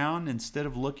looked around instead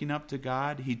of looking up to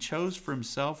God. He chose for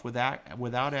himself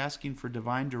without asking for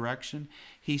divine direction.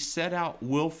 He set out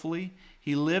willfully.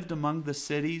 He lived among the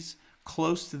cities,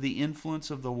 close to the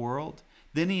influence of the world.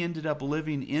 Then he ended up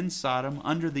living in Sodom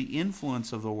under the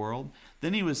influence of the world.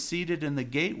 Then he was seated in the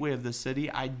gateway of the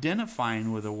city,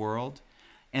 identifying with the world.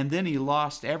 And then he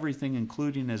lost everything,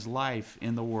 including his life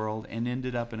in the world, and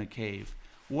ended up in a cave.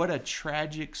 What a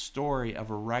tragic story of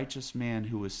a righteous man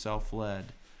who was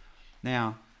self-led.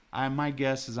 Now, my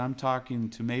guess is I'm talking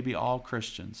to maybe all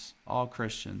Christians.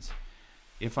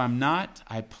 If I'm not,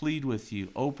 I plead with you,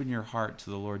 open your heart to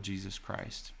the Lord Jesus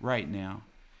Christ right now.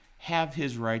 Have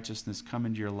his righteousness come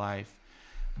into your life.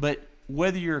 But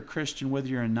whether you're a Christian, whether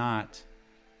you're not,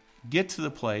 get to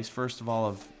the place, first of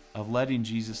all, of letting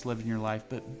Jesus live in your life,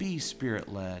 but be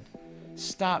Spirit-led.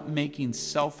 Stop making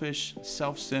selfish,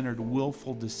 self-centered,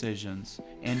 willful decisions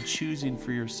and choosing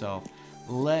for yourself.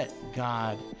 Let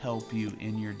God help you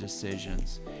in your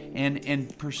decisions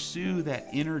and pursue that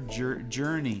inner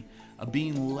journey of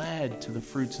being led to the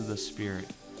fruits of the Spirit.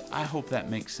 I hope that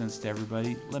makes sense to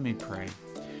everybody. Let me pray.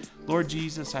 Lord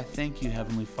Jesus, I thank you,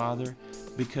 Heavenly Father,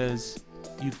 because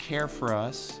you care for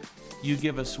us. You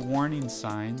give us warning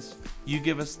signs. You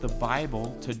give us the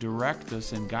Bible to direct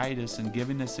us and guide us, and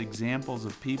giving us examples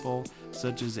of people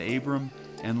such as Abram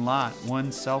and Lot,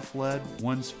 one self-led,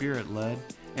 one Spirit-led,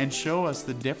 and show us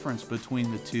the difference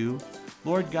between the two.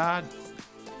 Lord God,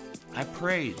 I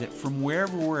pray that from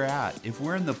wherever we're at, if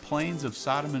we're in the plains of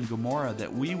Sodom and Gomorrah,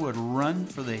 that we would run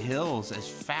for the hills as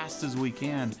fast as we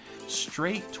can,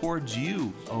 straight towards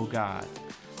you, oh God.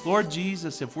 Lord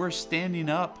Jesus, if we're standing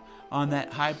up on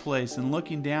that high place and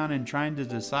looking down and trying to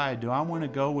decide, do I want to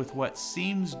go with what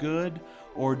seems good,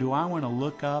 or do I want to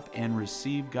look up and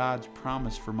receive God's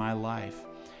promise for my life?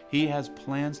 He has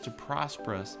plans to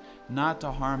prosper us, not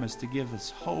to harm us, to give us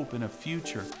hope and a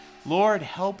future. Lord,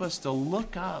 help us to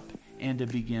look up and to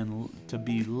begin to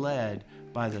be led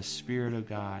by the Spirit of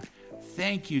God.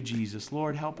 Thank you, Jesus.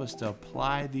 Lord, help us to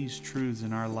apply these truths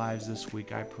in our lives this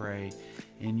week, I pray.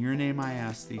 In your name I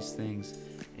ask these things.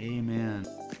 Amen.